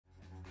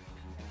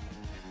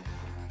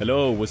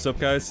Hello, what's up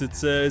guys,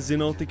 it's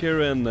Zotac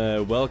here and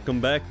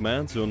welcome back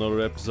man to another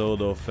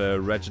episode of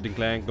Ratchet and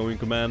Clank going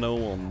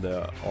Commando on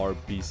the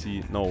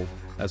RPC, no,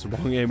 that's the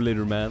wrong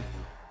emulator man,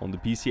 on the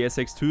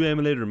PCSX2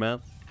 emulator man,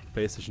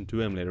 PlayStation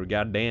 2 emulator,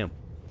 goddamn.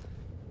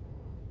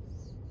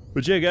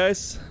 But yeah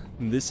guys,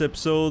 in this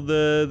episode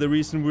the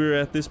reason we're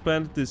at this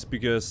planet is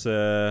because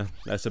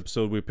last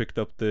episode we picked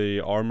up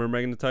the armor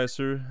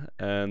magnetizer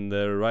and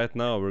right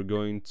now we're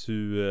going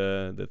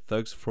to the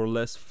Thugs for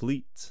Less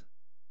fleet.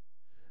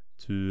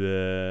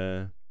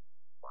 To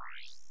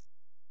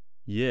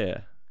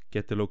yeah,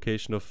 get the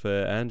location of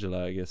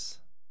Angela, I guess.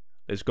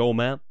 Let's go,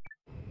 man.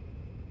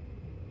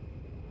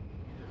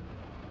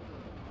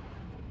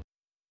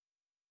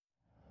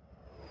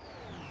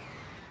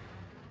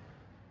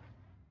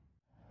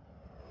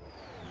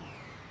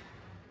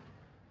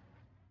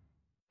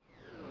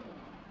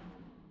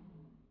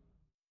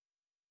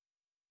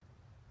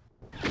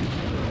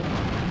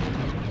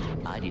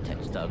 I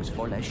detect thugs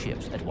for less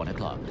ships at 1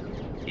 o'clock.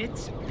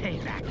 It's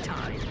payback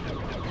time.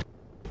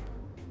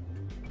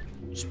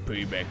 It's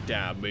payback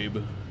time,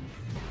 baby.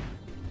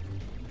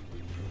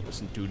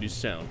 Listen to this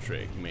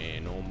soundtrack,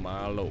 man. Oh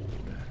my lord.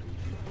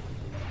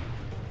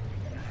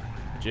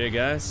 But yeah,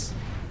 guys,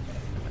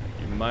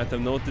 you might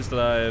have noticed that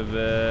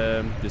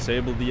I've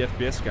disabled the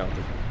FPS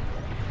counter.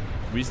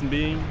 Reason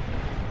being,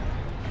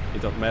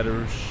 it don't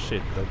matter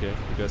shit, okay?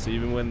 Because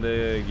even when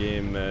the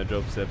game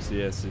drops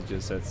FPS, it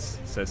just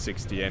says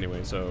 60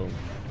 anyway, so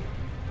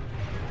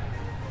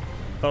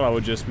thought I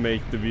would just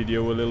make the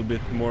video a little bit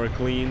more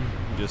clean,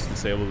 just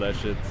disable that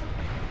shit.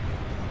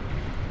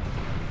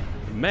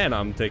 Man,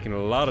 I'm taking a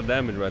lot of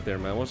damage right there,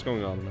 man. What's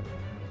going on, man?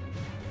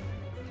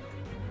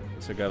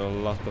 So I got a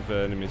lot of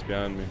enemies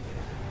behind me.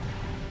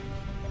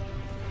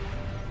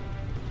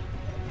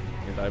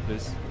 Can I die,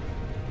 please?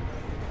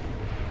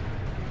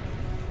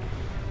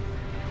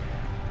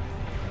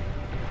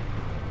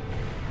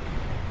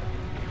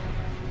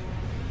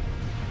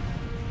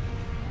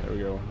 There we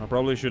go. I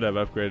probably should have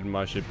upgraded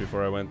my ship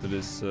before I went to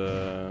this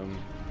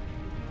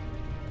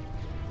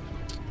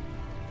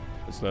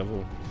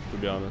level, to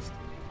be honest.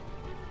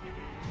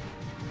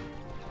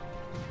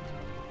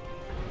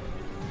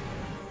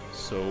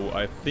 So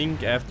I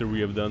think after we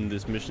have done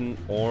this mission,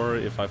 or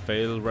if I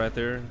fail right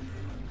there,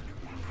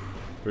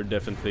 we're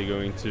definitely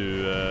going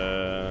to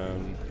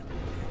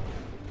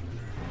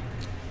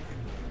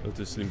go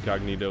to Slim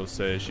Cognito's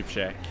ship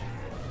shack.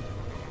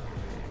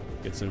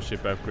 Get some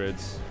ship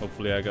upgrades.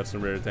 Hopefully I got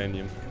some rare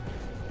titanium.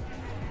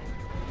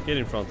 Get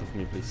in front of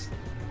me, please.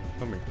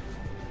 Come here.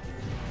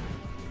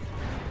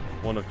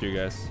 One of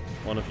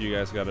you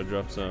guys gotta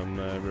drop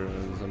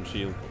some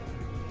shield.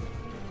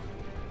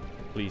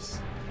 Please.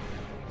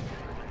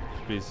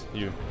 Please,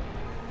 you.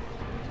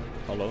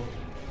 Hello?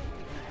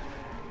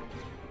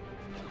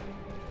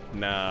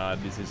 Nah,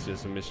 this is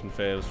just a mission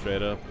fail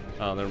straight up.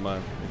 Oh, never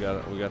mind. We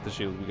got the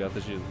shield. We got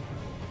the shield.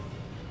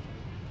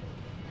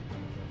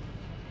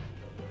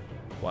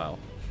 Wow.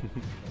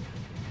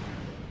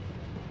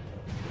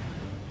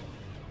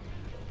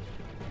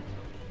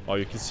 Oh,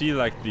 you can see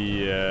like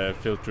the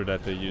filter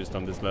that they used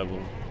on this level.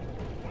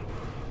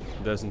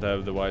 It doesn't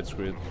have the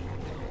widescreen,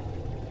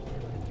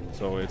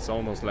 so it's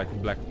almost like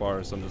black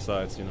bars on the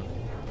sides, you know.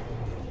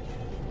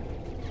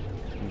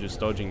 I'm just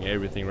dodging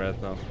everything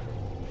right now.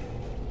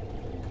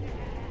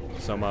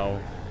 Somehow,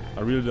 I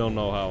really don't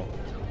know how.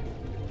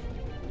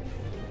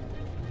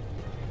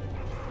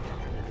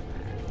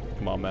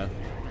 Come on, man.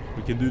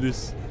 We can do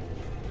this.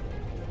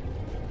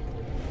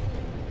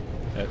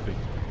 Epic.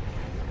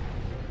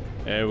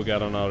 And we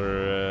got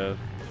another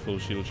full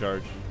shield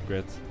charge.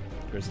 Great.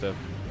 Great stuff.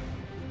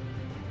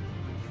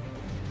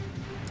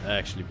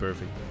 Actually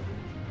perfect.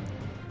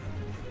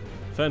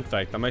 Fun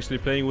fact, I'm actually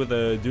playing with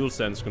a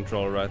DualSense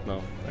controller right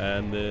now.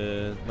 And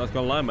not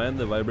gonna lie, man,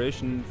 the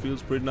vibration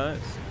feels pretty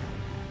nice.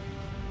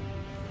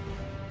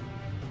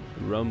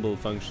 The rumble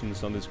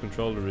functions on this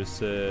controller is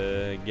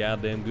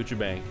goddamn Gucci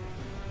bang.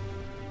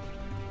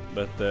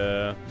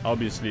 But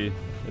obviously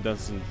it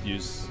doesn't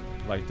use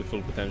like the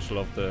full potential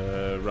of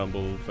the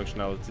rumble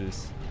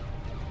functionalities,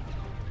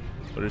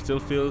 but it still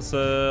feels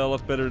a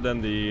lot better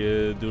than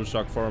the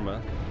DualShock 4,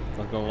 man.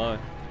 Not gonna lie.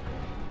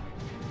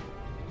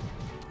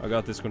 I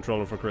got this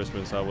controller for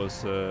Christmas. It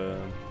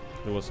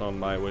was on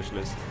my wish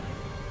list,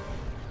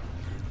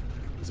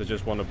 because I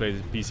just want to play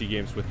PC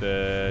games with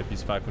the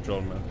PS5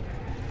 controller, man.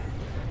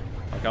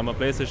 Like, I'm a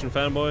PlayStation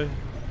fanboy,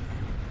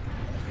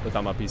 but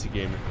I'm a PC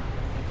gamer.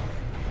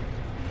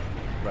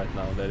 Right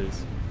now, that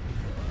is.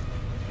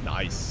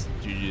 Nice.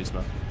 GG's,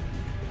 man.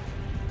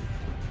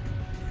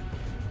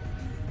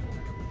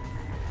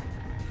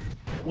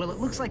 Well, it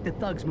looks like the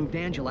thugs moved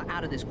Angela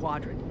out of this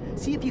quadrant.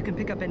 See if you can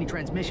pick up any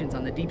transmissions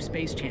on the deep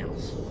space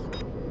channels.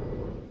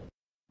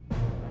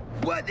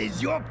 What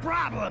is your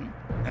problem?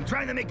 I'm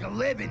trying to make a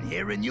living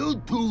here and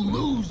you two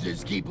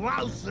losers keep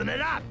lousing it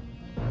up.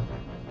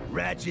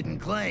 Ratchet and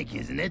Clank,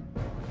 isn't it?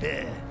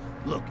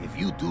 Look, if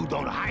you two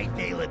don't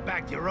hightail it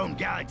back to your own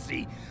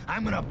galaxy,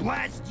 I'm gonna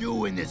blast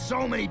you into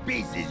so many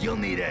pieces you'll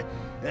need a,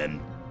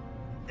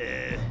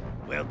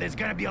 well, there's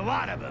gonna be a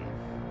lot of them.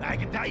 I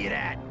can tell you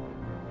that.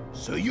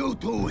 So you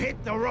two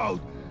hit the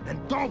road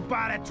and don't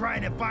bother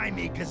trying to find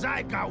me, cause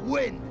I've got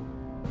wind.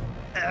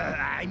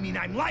 I mean,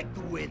 I'm like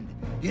the wind.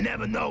 You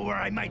never know where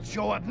I might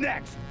show up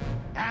next.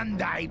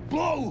 And I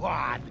blow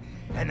hard,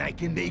 and I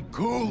can be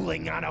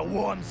cooling on a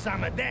warm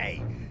summer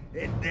day.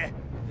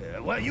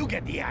 Well, you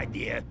get the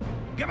idea.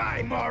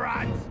 Goodbye,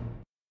 morons!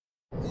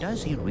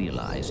 Does he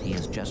realize he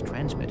has just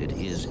transmitted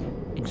his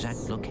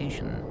exact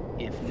location?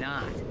 If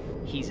not,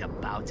 he's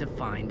about to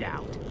find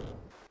out.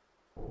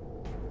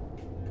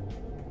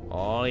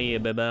 Oh yeah,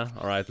 baby.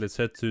 Alright, let's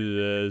head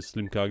to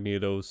Slim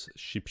Cognito's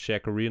Ship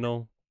Shack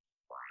Arena.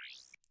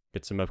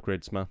 Get some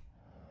upgrades, man.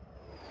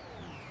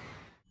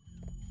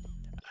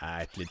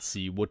 Alright, let's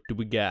see. What do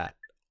we got?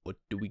 What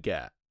do we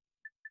got?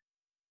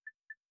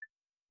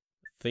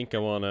 I think I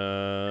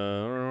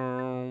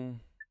wanna...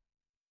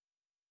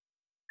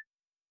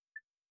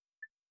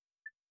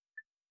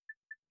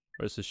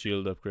 Where's the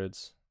shield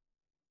upgrades?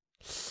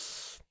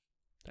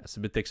 That's a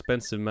bit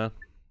expensive, man.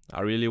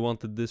 I really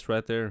wanted this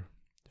right there.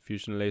 The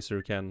fusion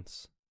laser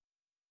cannons.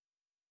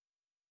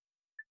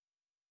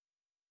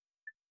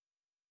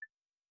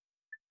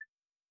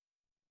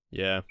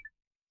 Yeah.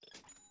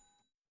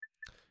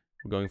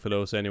 We're going for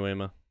those anyway,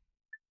 man.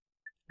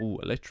 Ooh,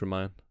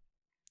 electromine.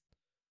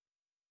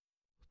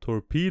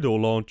 Torpedo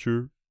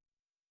launcher.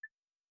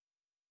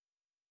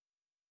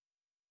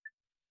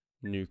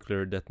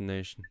 Nuclear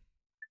detonation.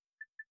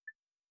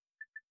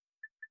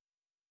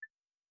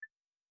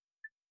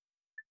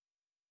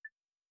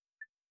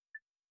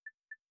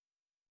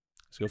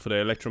 Let's go for the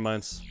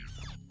electromines.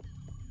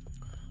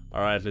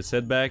 Alright, let's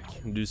head back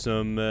and do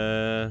some,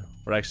 or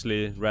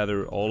actually,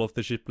 rather, all of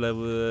the ship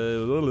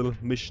level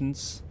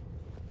missions.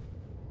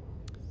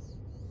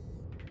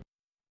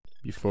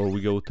 Before we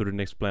go to the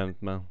next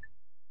planet, man.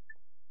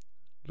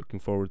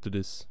 Looking forward to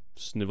this.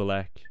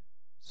 Snivelak.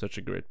 Such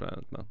a great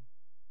planet, man.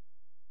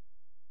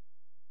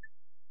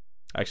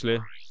 Actually,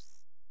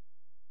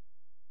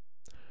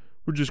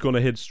 we're just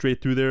gonna head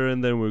straight through there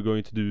and then we're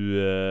going to do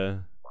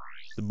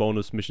the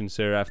bonus missions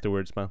here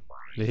afterwards, man.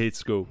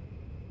 Let's go.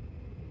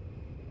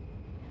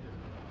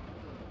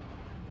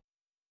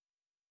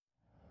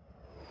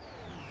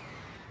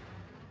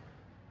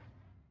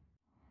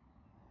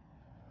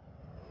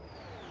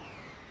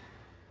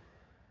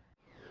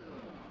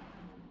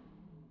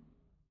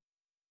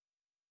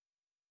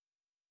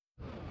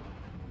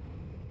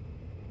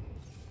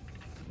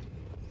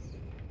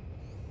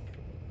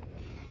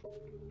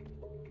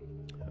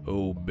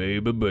 Oh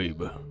baby,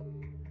 baby.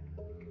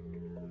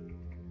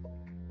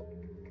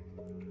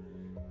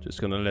 Just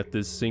gonna let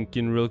this sink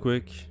in real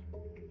quick.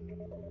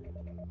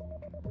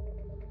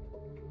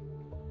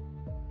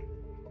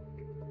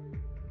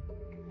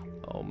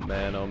 Oh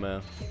man, oh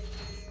man.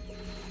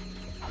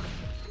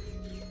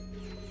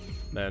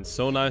 Man,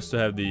 so nice to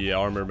have the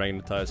armor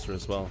magnetizer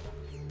as well.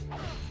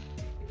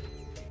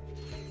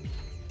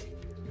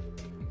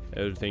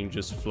 Everything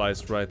just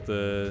flies right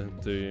to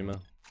you, man.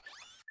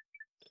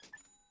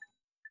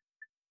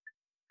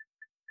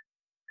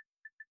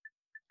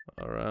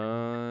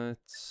 Alright.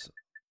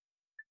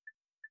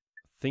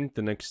 I think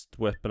the next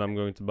weapon I'm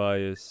going to buy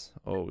is...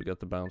 Oh, we got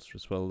the bouncer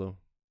as well though.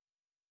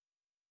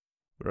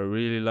 But I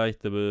really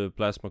like the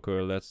plasma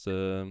coil, that's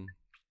a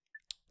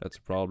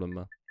problem,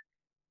 man.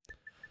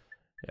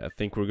 Yeah, I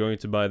think we're going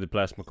to buy the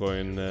plasma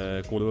coin,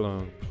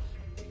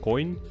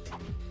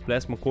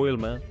 Plasma coil,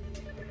 man.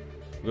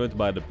 We're going to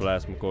buy the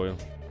plasma coil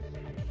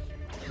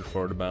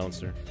before the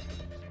bouncer.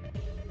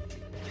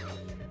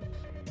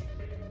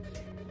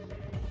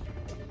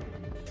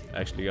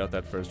 Actually got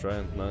that first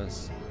try,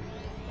 nice.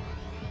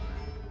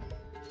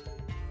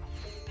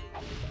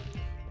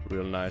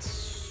 Real nice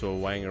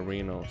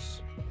swangerinos.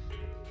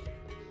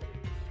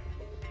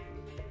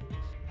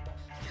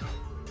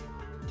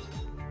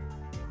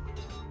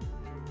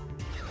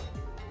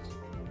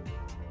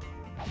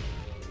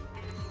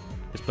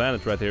 This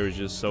planet right here is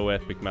just so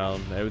epic, man.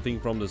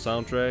 Everything from the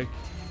soundtrack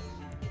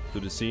to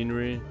the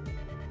scenery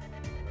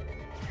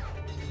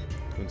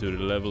to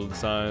the level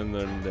design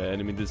and the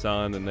enemy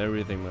design and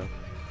everything, man.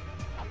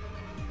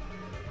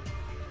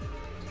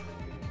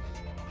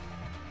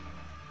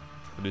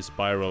 This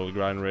spiral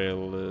grind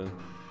rail,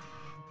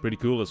 pretty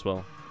cool as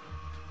well.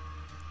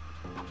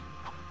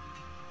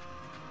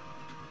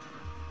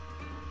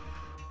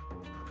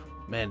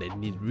 Man, they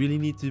really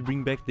need to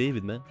bring back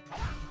David, man.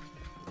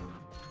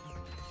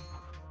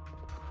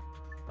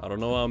 I don't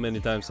know how many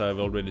times I've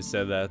already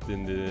said that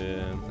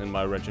in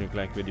my Ratchet and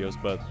Clank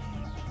videos, but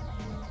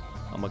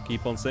I'ma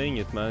keep on saying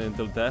it, man,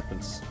 until it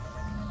happens.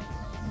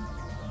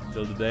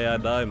 Until the day I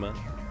die, man.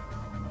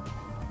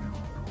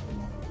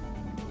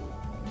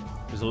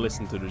 Just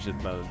listen to the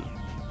shit melody.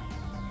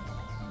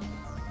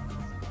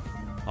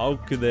 How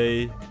could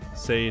they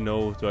say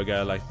no to a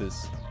guy like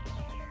this?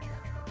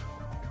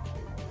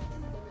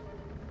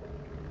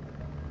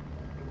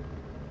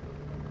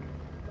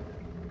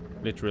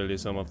 Literally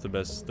some of the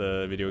best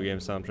video game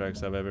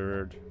soundtracks I've ever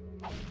heard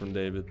from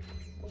David.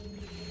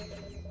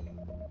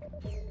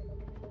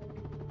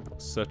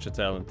 Such a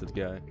talented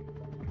guy.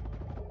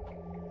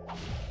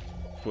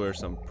 were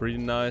some pretty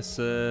nice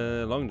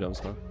long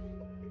jumps, man.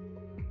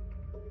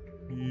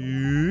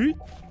 Yeet.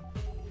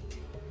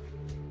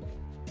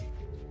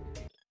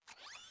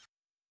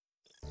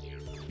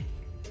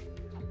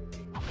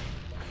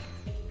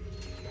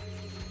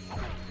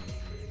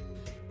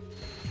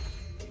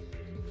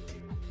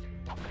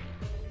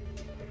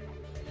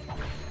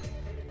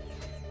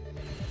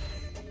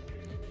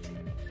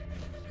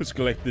 Let's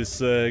collect this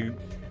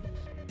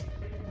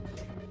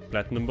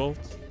platinum bolt,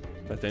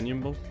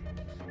 platinum bolt.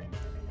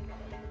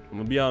 I'm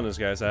gonna be honest,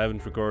 guys, I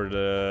haven't recorded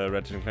a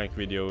Ratchet and Clank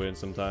video in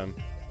some time.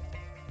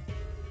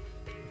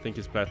 I think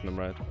it's platinum,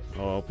 right?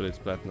 Oh, hopefully it's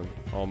platinum.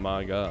 Oh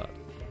my god.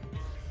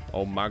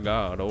 Oh my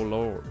god, oh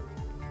lord.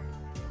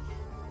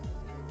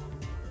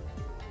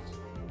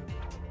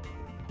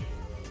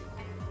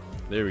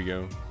 There we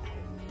go.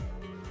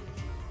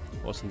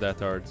 Wasn't that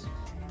hard.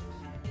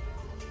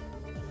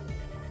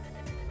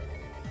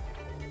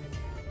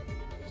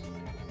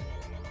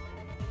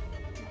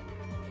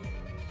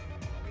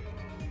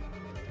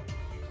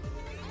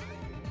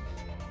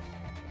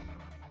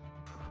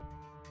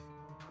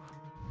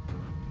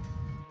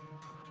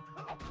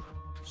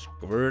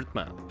 Squirt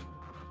map.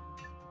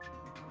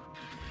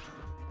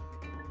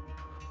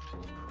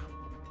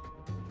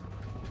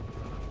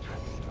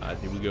 Alright,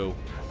 here we go.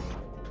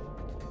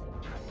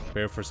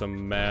 Prepare for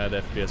some mad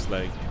FPS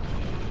lag.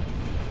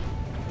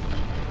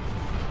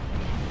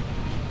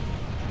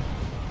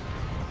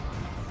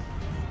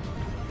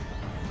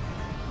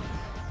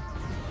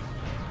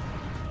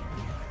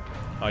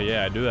 Oh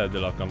yeah, I do have the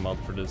lock-on mod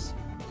for this.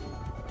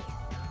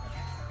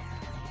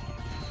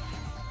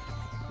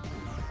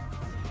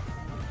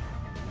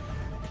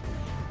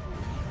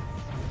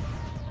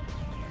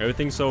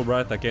 Everything's so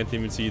bright I can't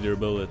even see their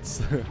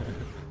bullets. Do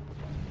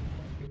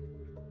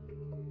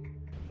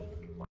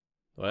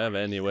I have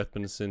any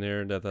weapons in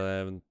here that I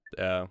haven't?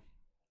 Yeah,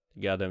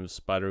 goddamn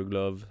spider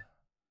glove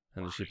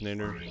and the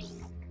shipnator.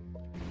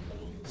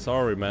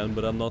 Sorry man,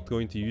 but I'm not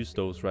going to use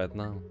those right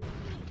now.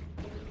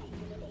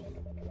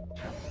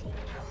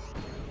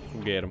 Go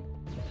get him.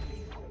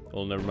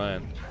 Oh, never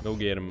mind. Go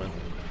get him, man.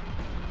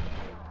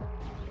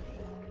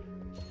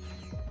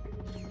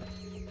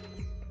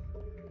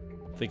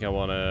 I think I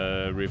want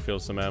to refill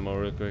some ammo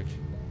real quick.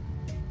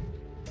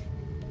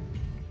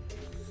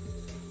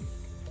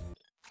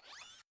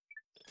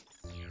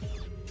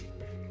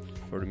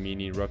 For the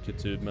mini rocket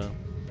tube, man.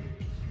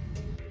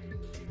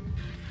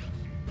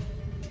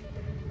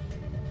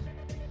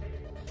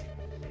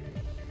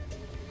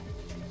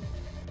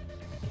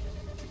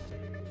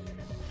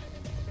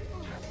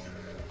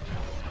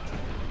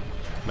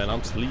 Man,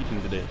 I'm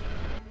sleeping today.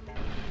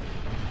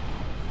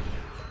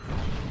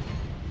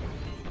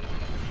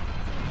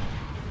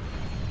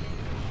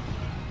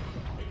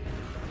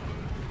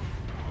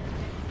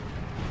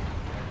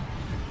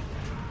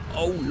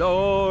 Oh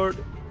lord!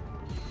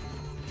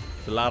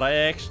 It's a lot of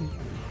action.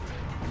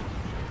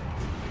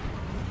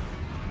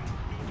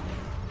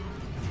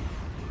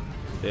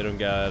 They don't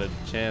got a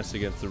chance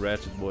against the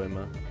Ratchet boy,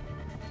 man.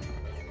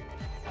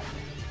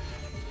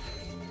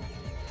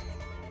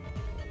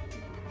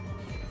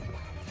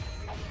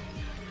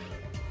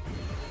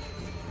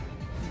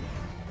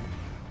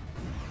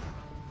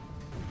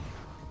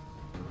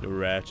 The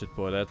Ratchet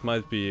boy, that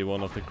might be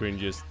one of the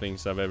cringiest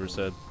things I've ever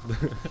said.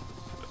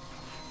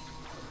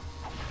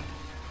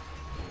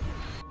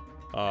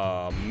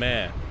 Oh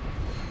man.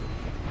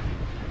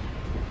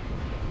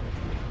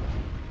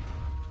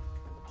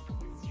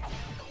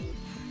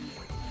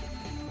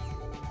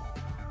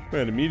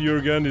 Man, the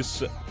meteor gun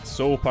is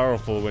so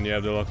powerful when you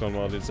have the lock-on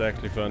mod, it's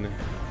actually funny.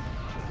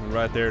 And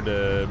right there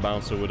the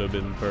bouncer would have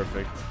been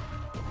perfect.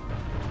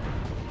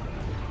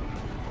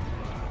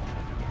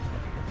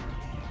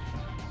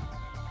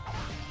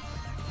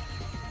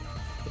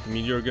 But the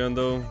meteor gun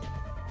though,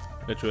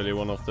 literally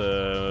one of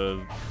the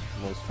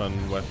most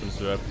fun weapons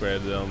to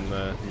upgrade on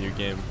the new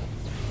game.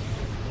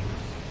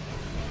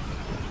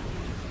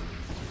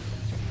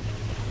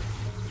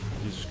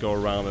 You just go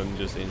around and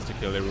just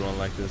insta-kill everyone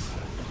like this.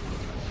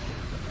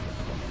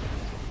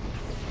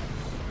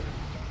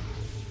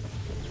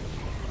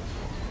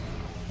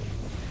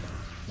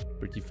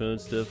 Pretty fun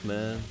stuff,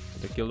 man.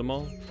 Did I kill them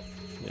all?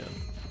 Yeah.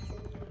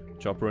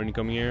 Chopper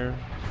incoming here.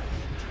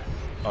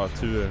 Oh,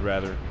 two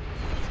rather.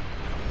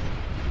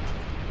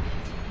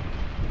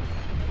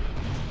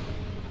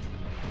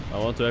 I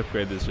want to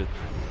upgrade this shit,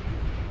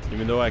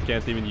 even though I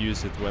can't even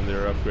use it when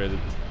they're upgraded.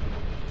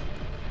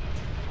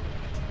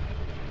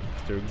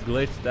 They're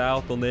glitched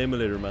out on the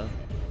emulator, man.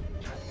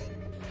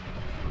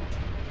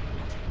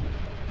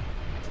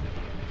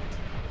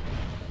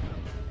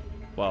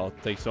 Wow,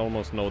 it takes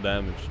almost no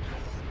damage.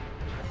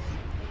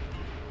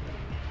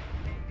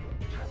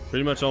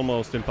 Pretty much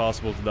almost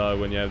impossible to die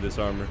when you have this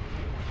armor.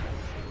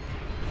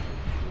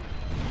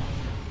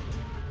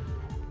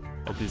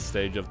 At this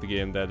stage of the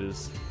game, that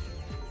is.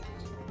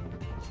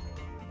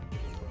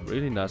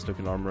 Really nice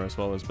looking armor as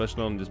well,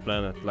 especially on this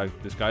planet. Like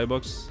the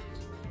skybox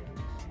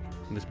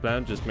in this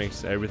planet just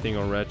makes everything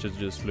on Ratchet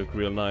just look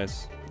real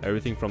nice.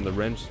 Everything from the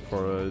wrench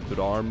to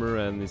the armor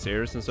and its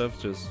ears and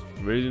stuff, just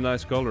really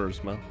nice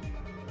colors, man.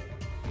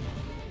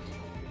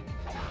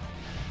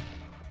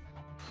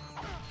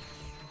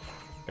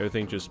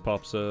 everything just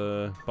pops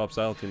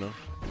out, you know.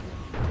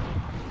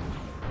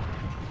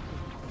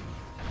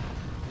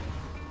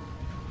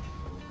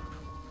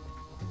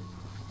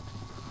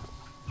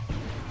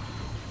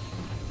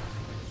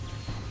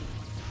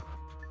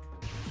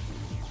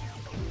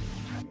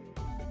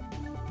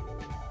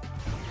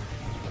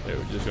 Yeah,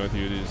 we're just going to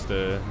use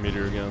the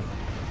meteor gun.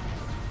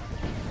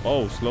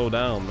 Oh, slow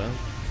down, man.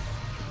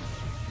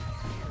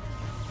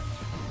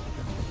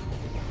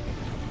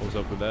 What's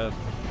up with that?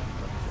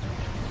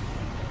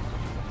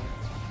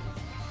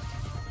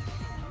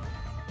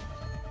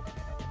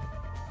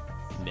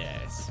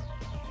 Nice.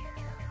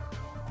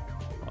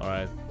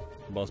 Alright,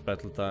 boss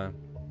battle time.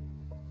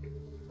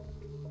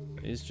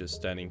 He's just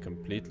standing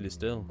completely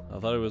still. I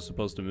thought he was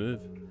supposed to move.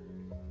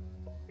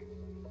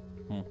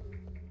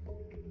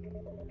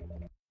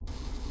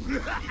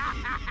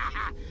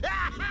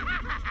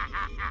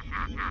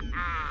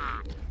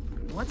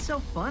 What's so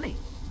funny?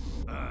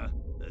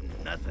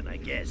 Nothing, I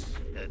guess.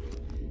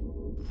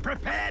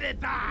 Prepare to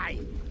die!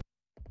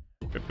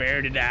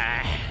 Prepare to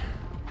die!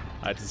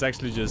 Alright, it's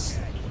actually just...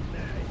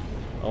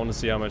 I want to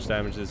see how much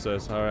damage this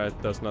does. Alright,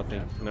 does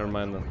nothing. Never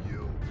mind then.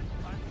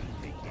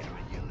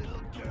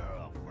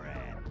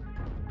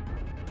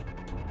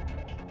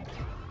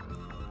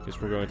 Guess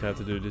we're going to have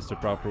to do this the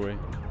proper way.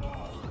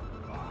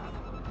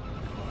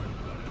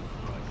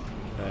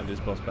 And this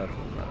boss battle.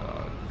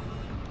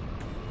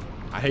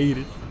 I hate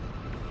it.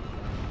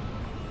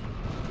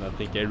 And I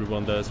think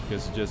everyone does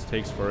because it just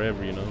takes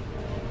forever, you know.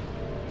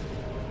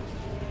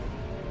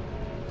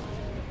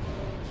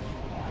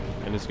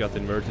 And it's got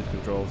inverted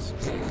controls.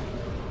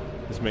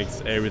 This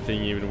makes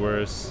everything even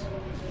worse.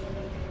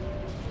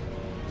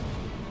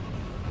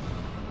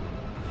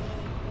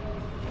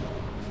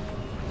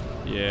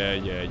 Yeah.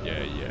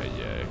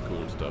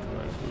 Cool stuff,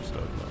 man. Cool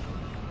stuff, man.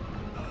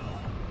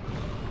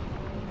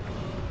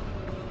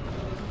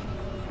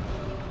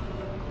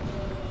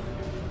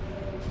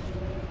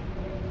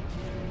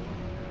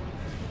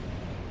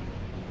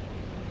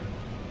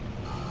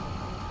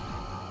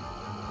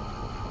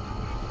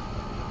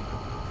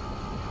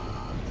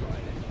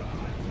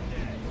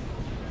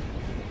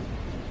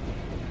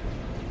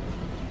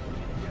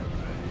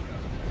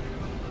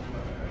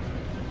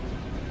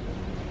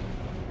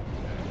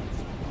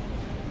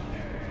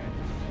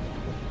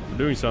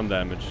 Doing some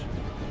damage.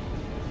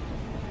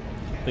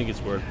 I think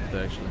it's worth it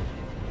actually.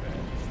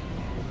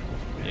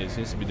 Yeah, it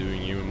seems to be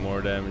doing even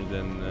more damage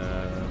than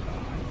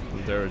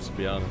turrets, to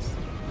be honest.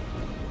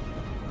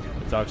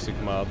 The toxic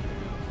mob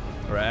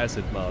or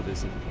acid mob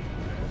isn't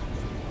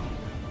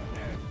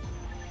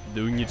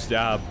doing its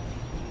job.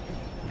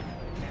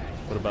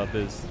 What about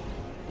this?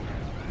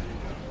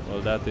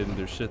 Well, that didn't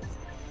do shit.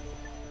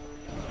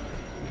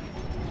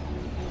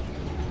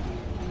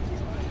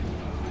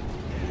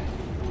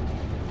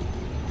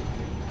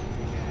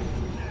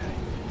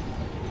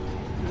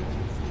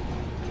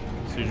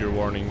 Your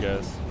warning,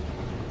 guys.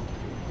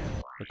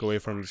 Look away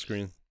from the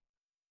screen.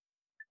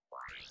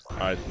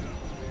 Alright.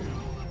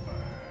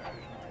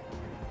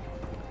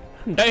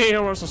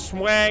 Damn, there's some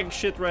swag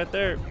shit right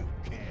there.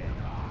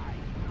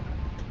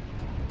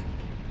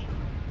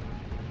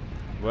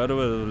 Where do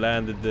we have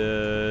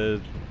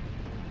landed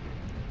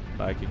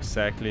like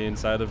exactly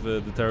inside of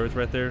the turret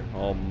right there?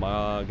 Oh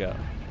my god.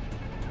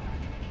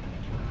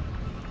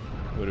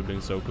 Would have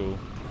been so cool.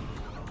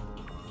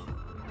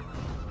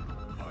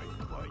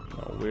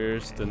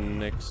 Where's the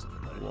next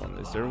one?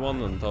 Is there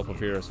one on top of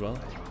here as well?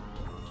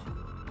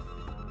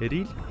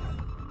 Is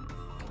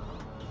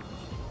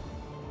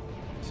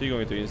he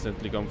going to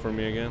instantly come for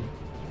me again?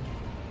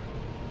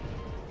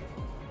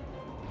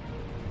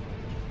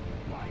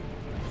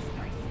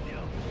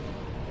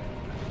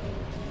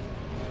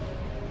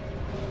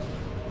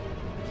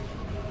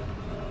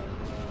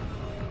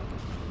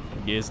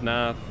 Guess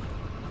not.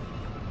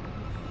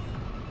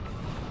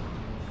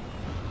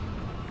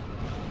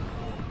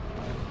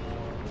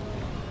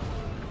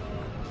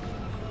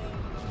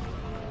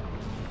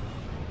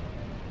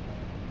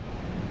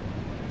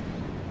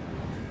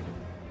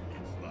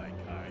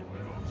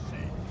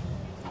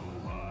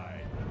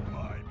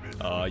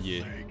 Oh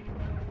yeah.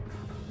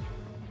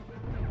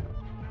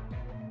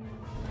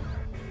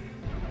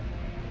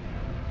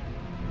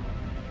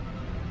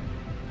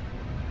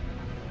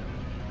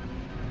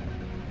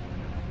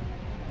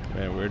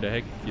 Man, where the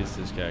heck is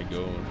this guy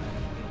going?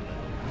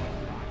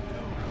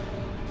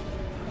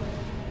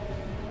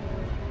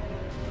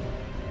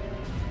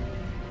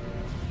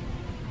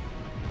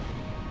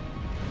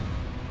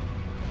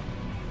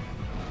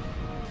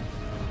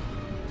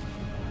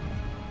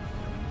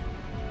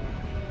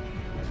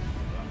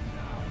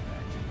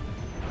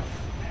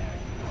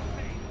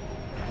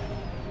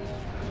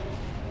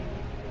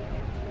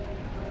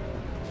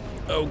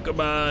 Oh,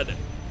 come on.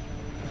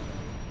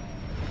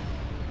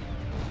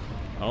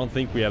 I don't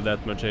think we have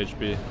that much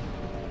HP.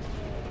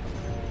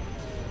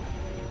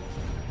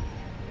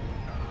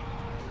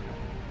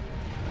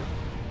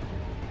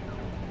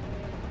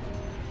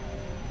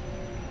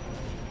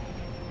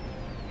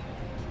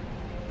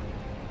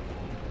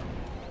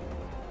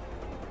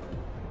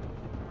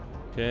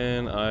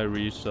 Can I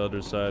reach the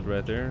other side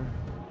right there?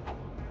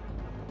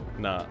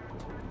 Nah,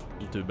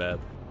 too bad.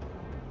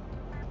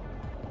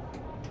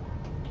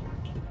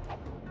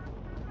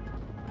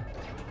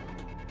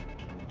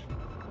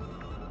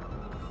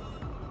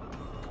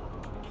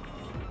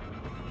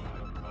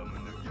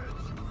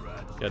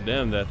 God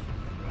damn, that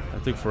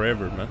took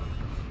forever, man.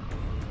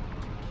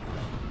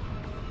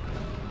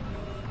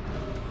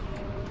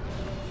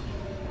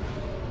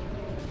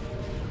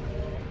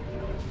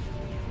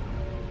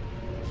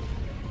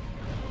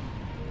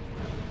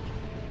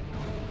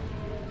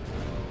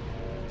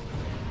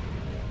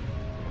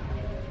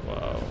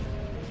 Wow.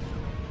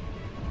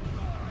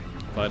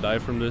 If I die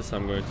from this,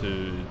 I'm going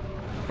to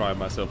cry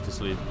myself to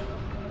sleep.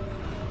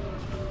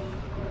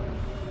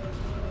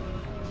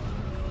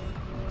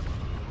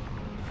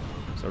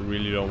 So I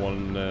really don't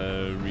want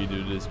to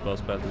redo this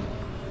boss battle.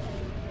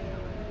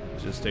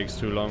 It just takes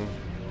too long.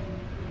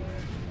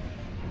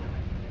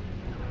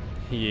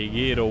 Yeah,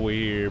 get over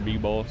here, big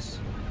boss.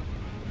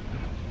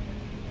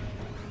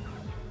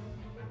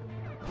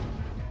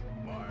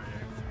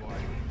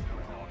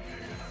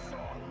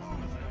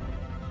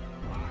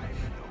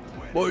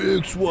 My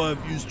ex-wife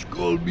used to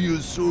call me a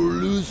sore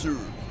loser.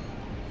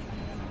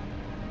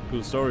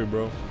 Cool story,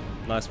 bro.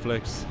 Nice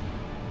flex.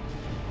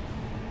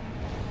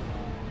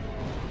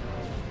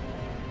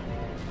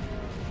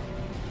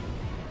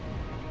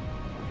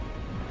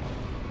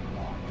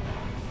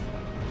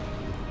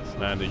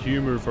 Man, the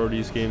humor for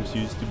these games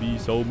used to be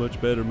so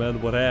much better, man.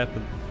 What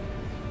happened?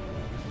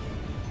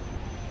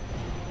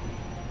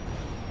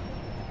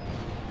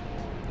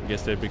 I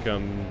guess they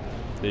became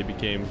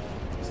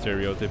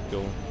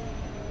stereotypical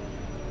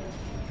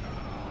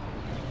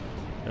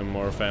and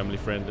more family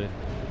friendly.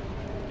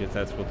 I guess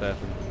that's what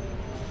happened.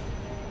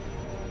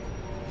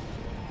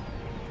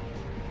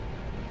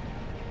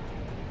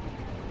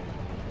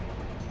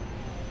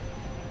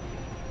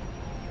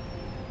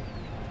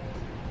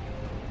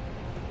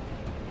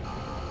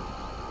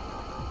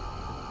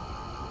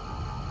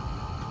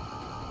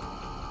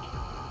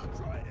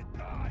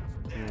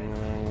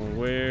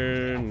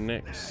 Where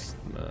next,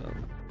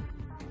 man?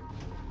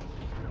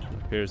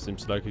 Here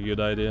seems like a good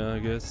idea, I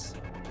guess.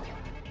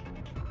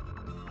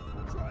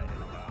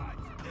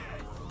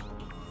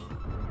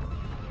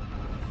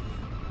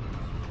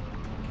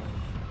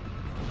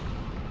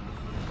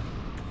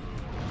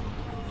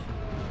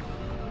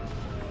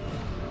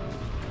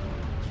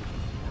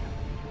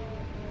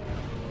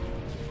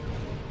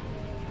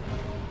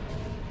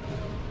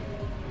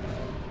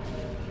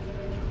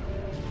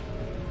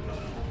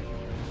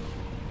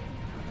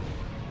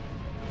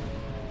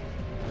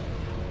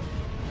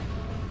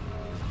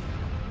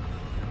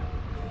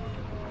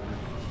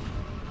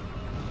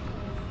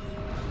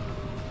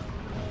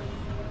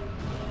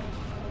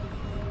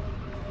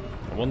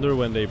 I wonder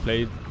when they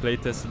play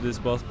tested this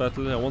boss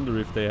battle, I wonder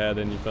if they had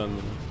any fun.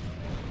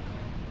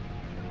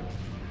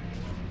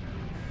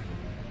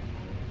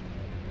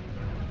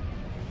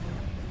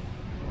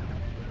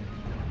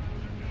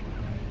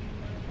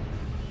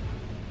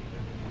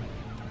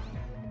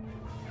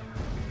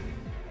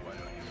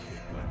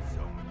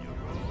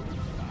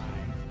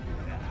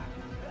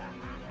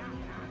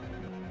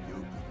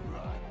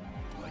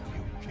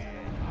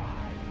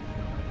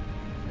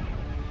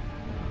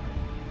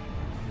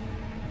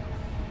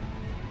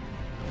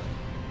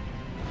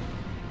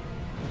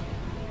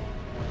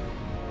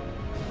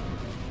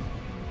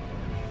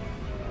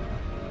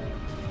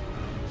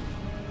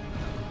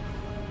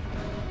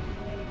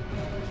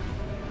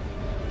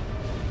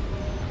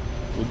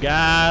 We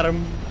got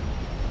him.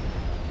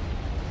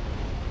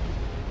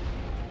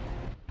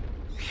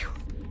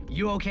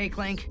 You okay,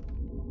 Clank?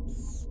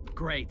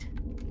 Great.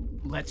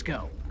 Let's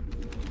go.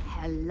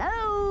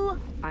 Hello?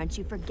 Aren't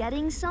you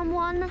forgetting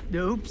someone?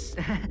 Oops.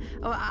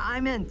 Oh, I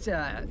meant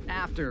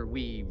after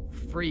we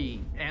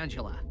free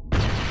Angela.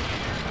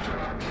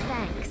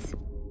 Thanks.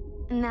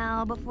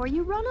 Now, before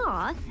you run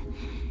off,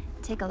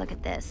 take a look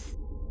at this.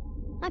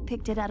 I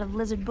picked it out of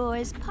Lizard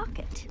Boy's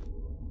pocket.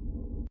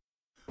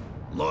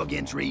 Log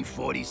entry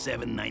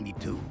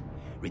 4792.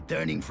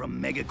 Returning from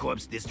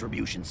Megacorp's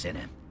distribution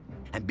center.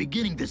 I'm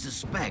beginning to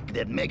suspect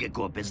that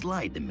Megacorp has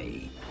lied to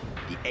me.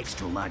 The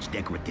extra-large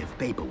decorative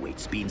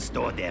paperweights being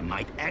stored there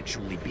might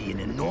actually be an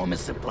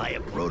enormous supply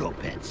of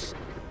proto-pets.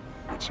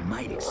 Which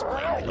might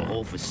explain why the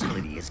whole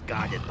facility is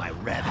guarded by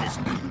ravenous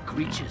mutant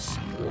creatures.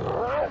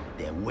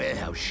 Their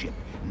warehouse ship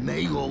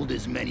may hold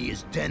as many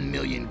as 10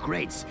 million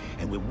crates,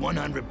 and with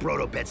 100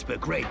 proto-pets per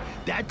crate,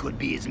 that could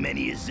be as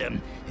many as,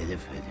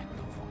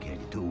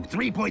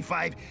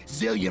 3.5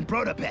 zillion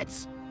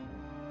proto-pets.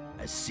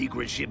 A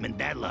secret shipment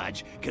that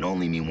large can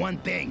only mean one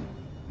thing.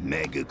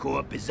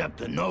 Megacorp is up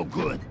to no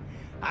good.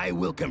 I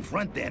will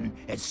confront them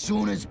as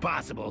soon as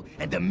possible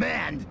and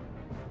demand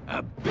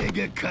a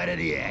bigger cut of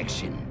the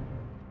action.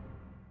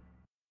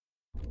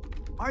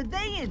 Are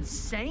they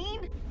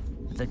insane?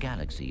 The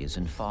galaxy is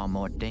in far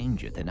more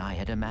danger than I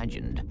had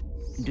imagined.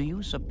 Do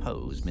you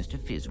suppose, Mr.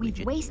 Fizzwidget?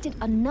 We've wasted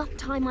enough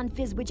time on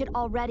Fizzwidget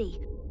already.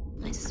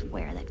 I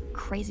swear that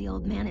crazy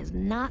old man is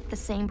not the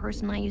same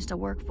person I used to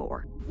work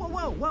for. Whoa,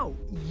 whoa, whoa.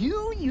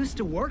 You used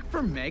to work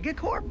for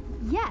Megacorp?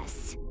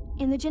 Yes,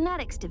 in the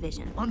genetics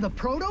division. On the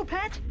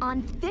Protopet?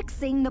 On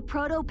fixing the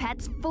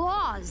Protopet's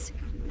flaws.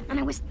 And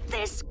I was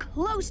this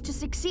close to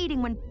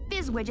succeeding when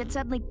FizzWidget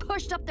suddenly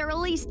pushed up their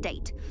release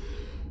date.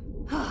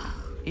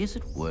 Is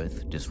it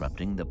worth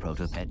disrupting the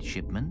Protopet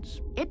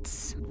shipments?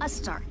 It's a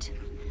start.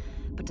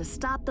 But to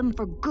stop them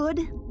for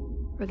good,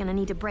 we're gonna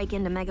need to break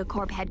into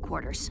Megacorp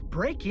headquarters.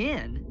 Break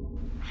in?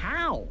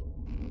 How?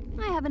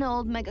 I have an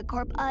old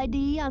Megacorp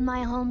ID on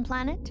my home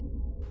planet.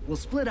 We'll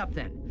split up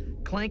then.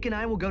 Clank and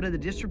I will go to the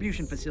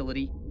distribution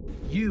facility.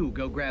 You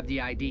go grab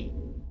the ID.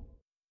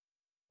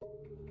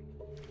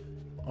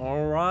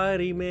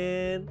 Alrighty,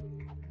 man.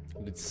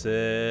 Let's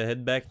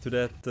head back to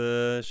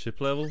that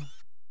ship level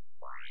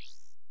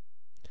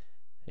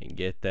and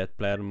get that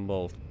platinum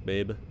bolt,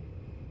 baby.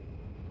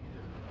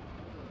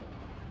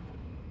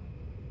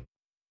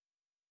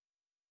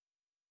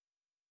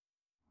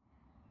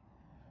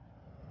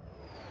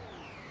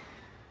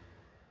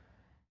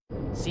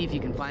 See if you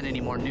can find any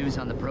more news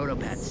on the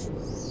Protopets.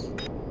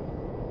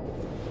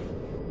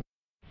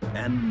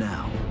 And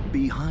now,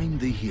 Behind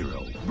the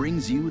Hero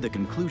brings you the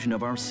conclusion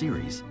of our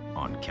series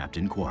on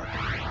Captain Quark.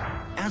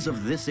 As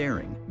of this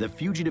airing, the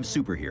fugitive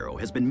superhero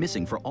has been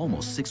missing for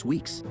almost 6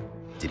 weeks.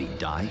 Did he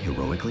die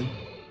heroically?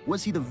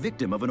 Was he the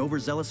victim of an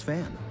overzealous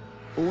fan?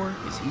 Or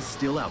is he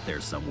still out there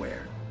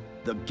somewhere?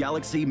 The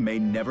galaxy may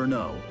never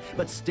know,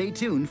 but stay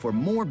tuned for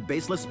more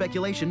baseless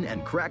speculation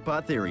and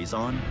crackpot theories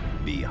on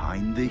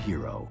Behind the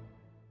Hero.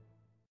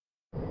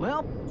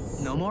 Well,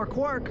 no more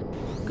Quark.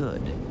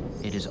 Good.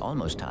 It is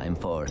almost time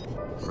for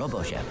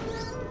RoboChef.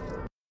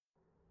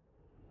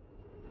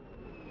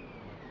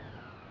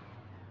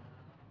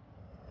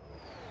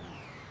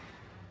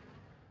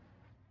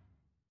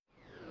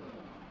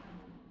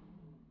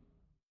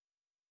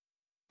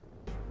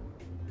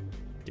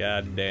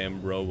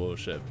 Goddamn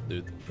RoboChef,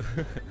 dude.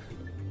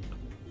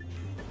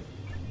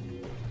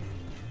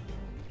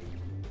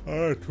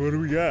 Alright, what do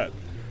we got?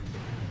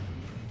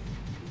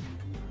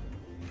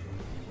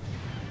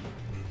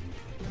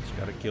 Just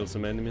gotta kill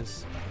some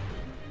enemies.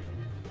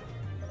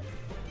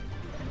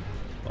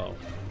 Wow.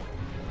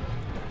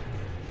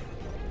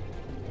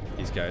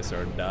 These guys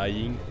are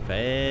dying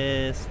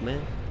fast,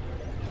 man.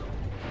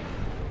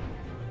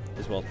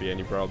 This won't be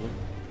any problem.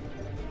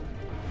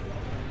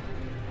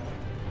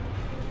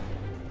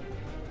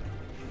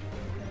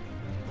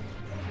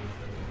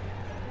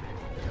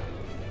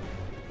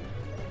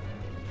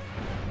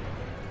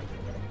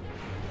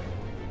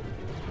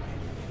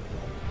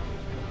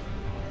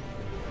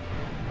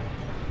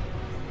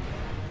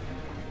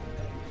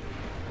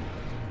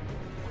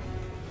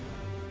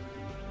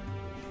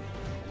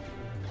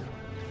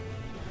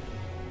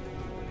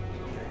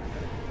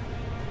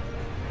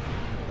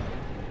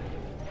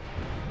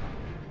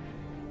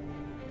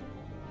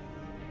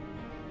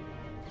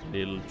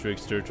 Little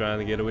trickster trying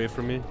to get away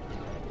from me?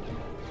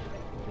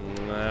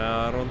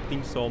 Nah, I don't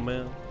think so,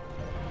 man.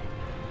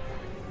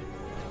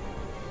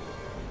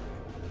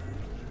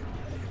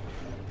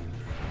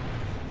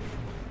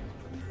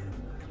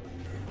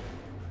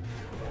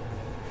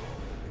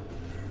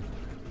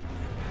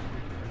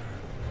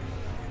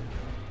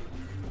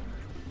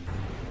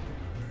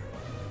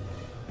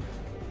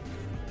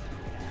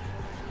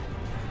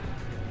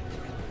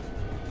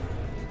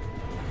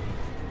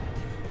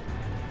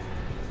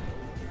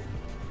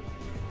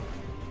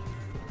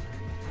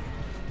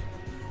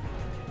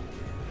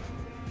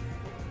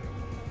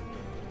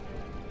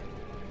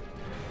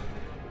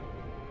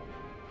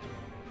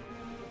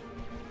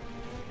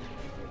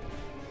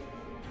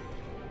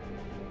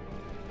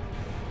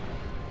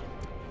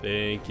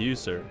 Thank you,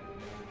 sir.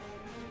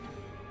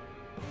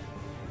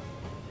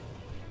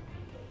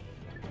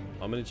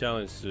 How many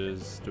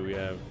challenges do we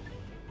have?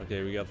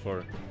 Okay, we got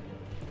 4.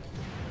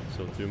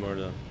 So 2 more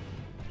done.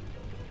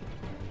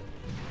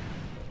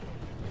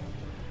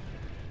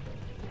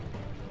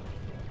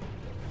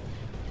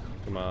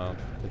 Come on,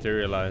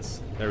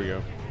 materialize. There we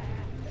go.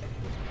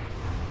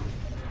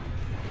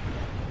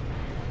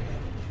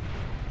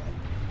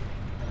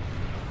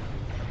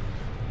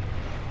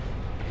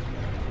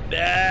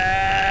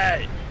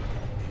 Die!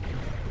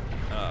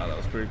 Ah, that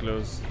was pretty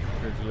close.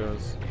 Pretty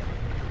close.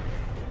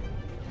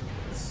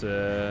 Let's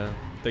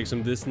take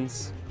some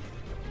distance.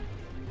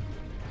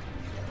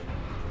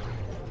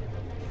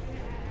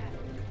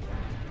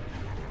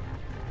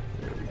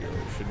 There we go.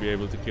 Should be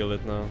able to kill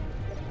it now.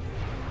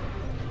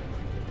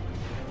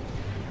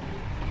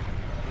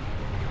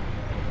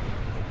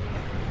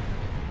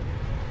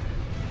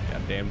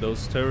 God damn,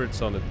 those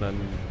turrets on it, man.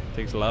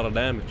 Takes a lot of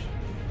damage.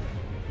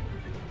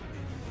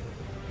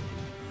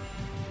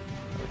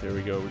 There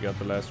we go, we got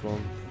the last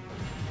one.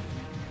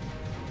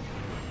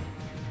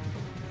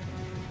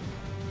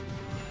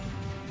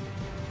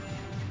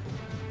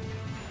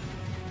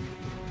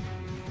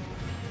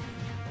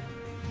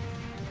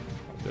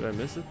 Did I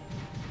miss it?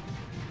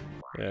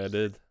 Yeah, I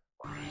did.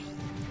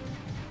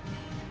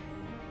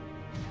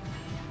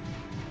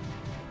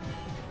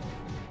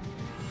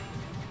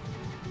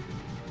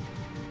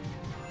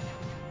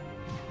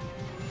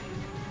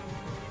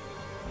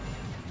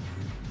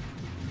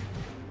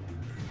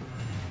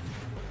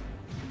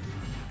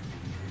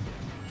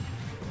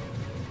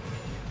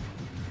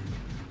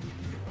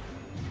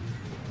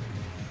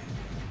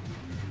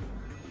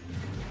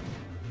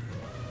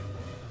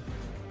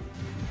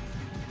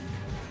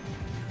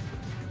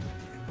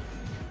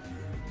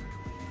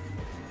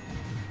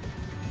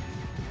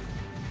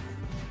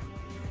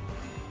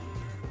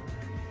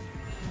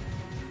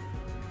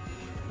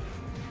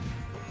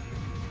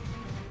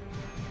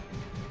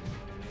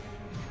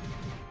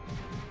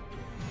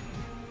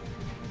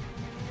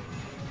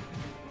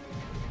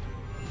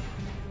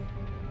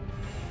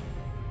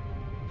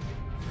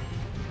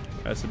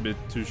 That's a bit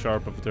too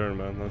sharp of a turn,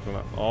 man. Not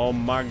gonna... Oh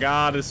my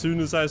god, as soon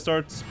as I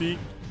start to speak.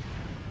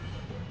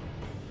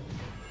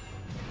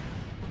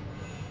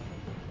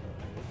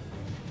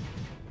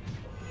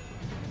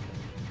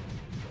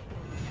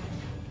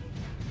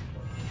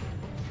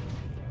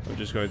 I'm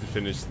just going to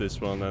finish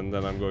this one and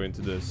then I'm going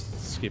to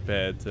just skip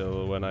ahead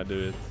till when I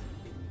do it.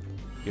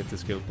 Get the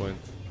skill point.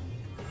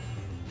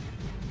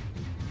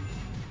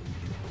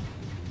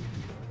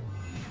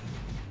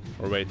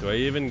 Or wait, do I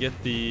even get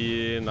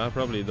the... No, I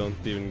probably don't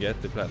even get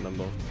the platinum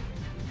bolt.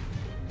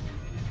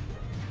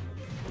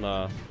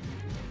 Nah.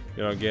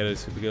 You don't get a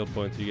skill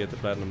point, you get the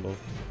platinum bolt.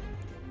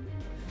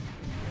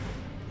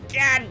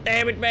 God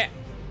damn it, man!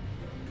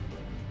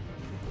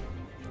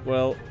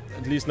 Well,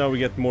 at least now we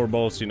get more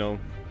balls, you know.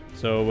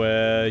 So,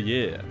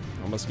 yeah.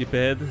 I'm gonna skip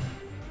ahead.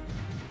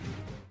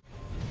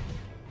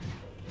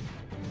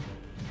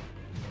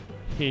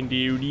 And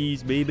there it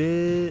is,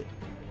 baby!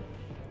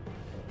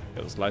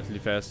 Got a slightly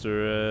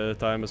faster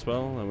time as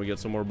well, and we get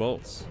some more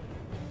bolts.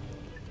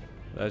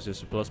 That's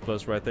just a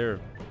plus right there.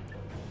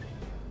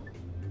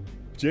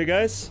 So yeah,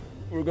 guys,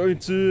 we're going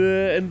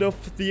to end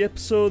off the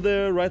episode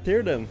right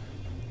there then.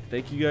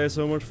 Thank you guys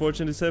so much for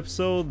watching this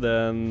episode,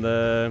 and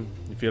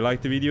if you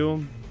liked the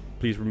video,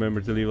 please remember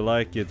to leave a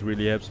like, it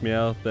really helps me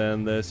out,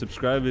 and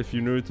subscribe if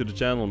you're new to the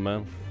channel,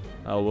 man.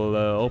 I will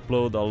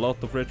upload a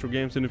lot of retro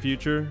games in the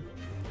future.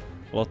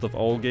 A lot of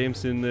old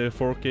games in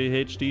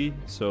 4K HD.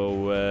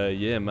 So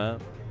yeah, man.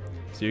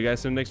 See you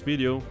guys in the next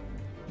video.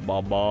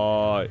 Bye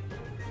bye.